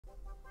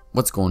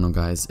What's going on,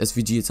 guys?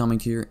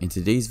 Svgatomic here. In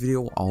today's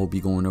video I will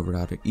be going over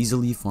how to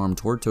easily farm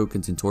Torgue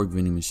tokens and Torgue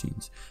vending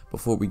machines.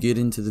 Before we get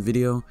into the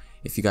video,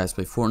 if you guys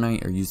play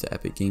Fortnite or use the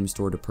Epic Game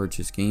Store to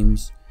purchase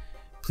games,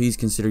 please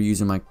consider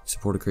using my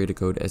supporter creator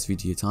code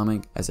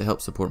Svgatomic as it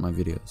helps support my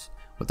videos.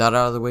 With that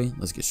out of the way,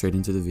 let's get straight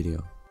into the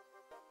video.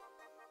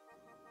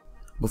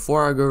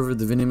 Before I go over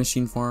the vending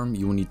machine farm,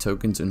 you will need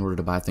tokens in order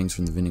to buy things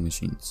from the vending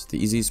machines. The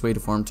easiest way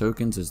to farm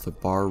tokens is the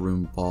bar,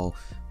 room, ball,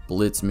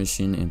 blitz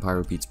mission, and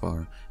pyro pizza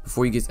bar.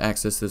 Before you get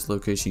access to this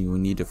location, you will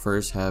need to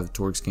first have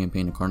Torgue's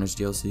campaign and Carnage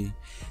DLC.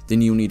 Then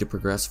you will need to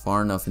progress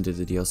far enough into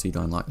the DLC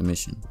to unlock the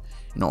mission.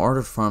 In order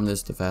to farm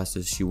this the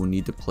fastest, you will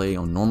need to play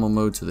on normal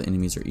mode so the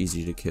enemies are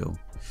easy to kill.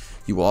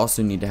 You will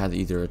also need to have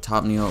either a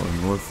top kneel or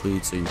a north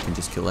fleet so you can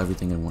just kill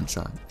everything in one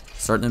shot.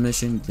 Start the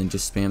mission, then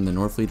just spam the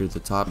north fleet or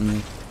the top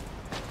kneel.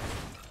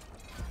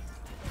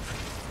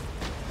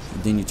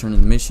 Then you turn in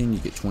the mission, you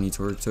get 20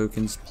 Torgue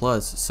tokens,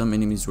 plus some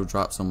enemies will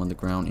drop some on the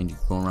ground and you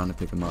can go around and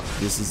pick them up.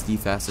 This is the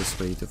fastest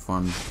way to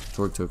farm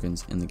Torgue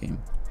tokens in the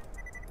game.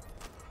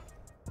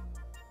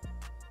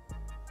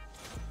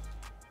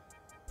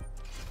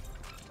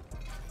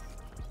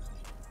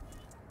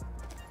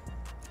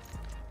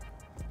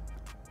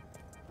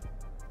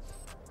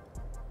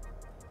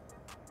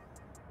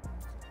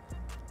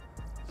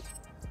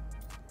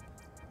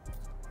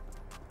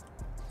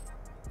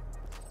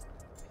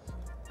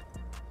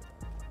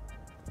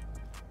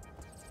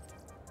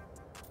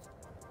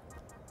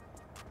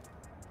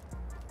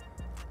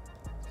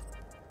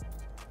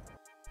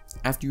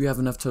 After you have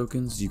enough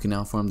tokens, you can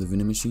now farm the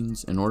vending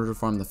machines. In order to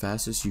farm the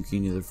fastest, you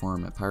can either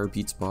farm at Pyro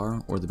Pizza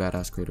Bar or the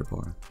Badass Crater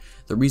Bar.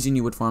 The reason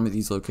you would farm at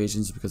these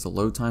locations is because the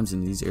load times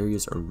in these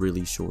areas are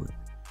really short.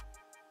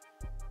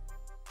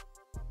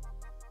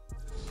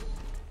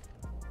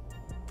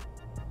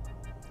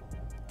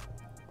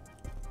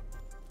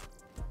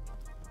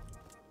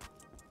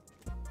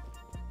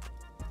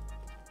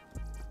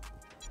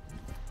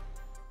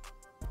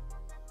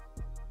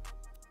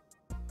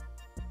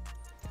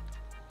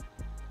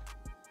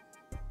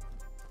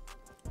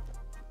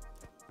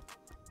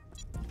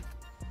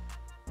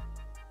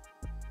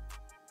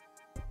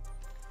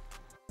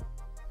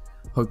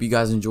 Hope you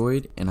guys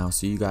enjoyed, and I'll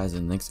see you guys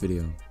in the next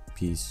video.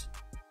 Peace.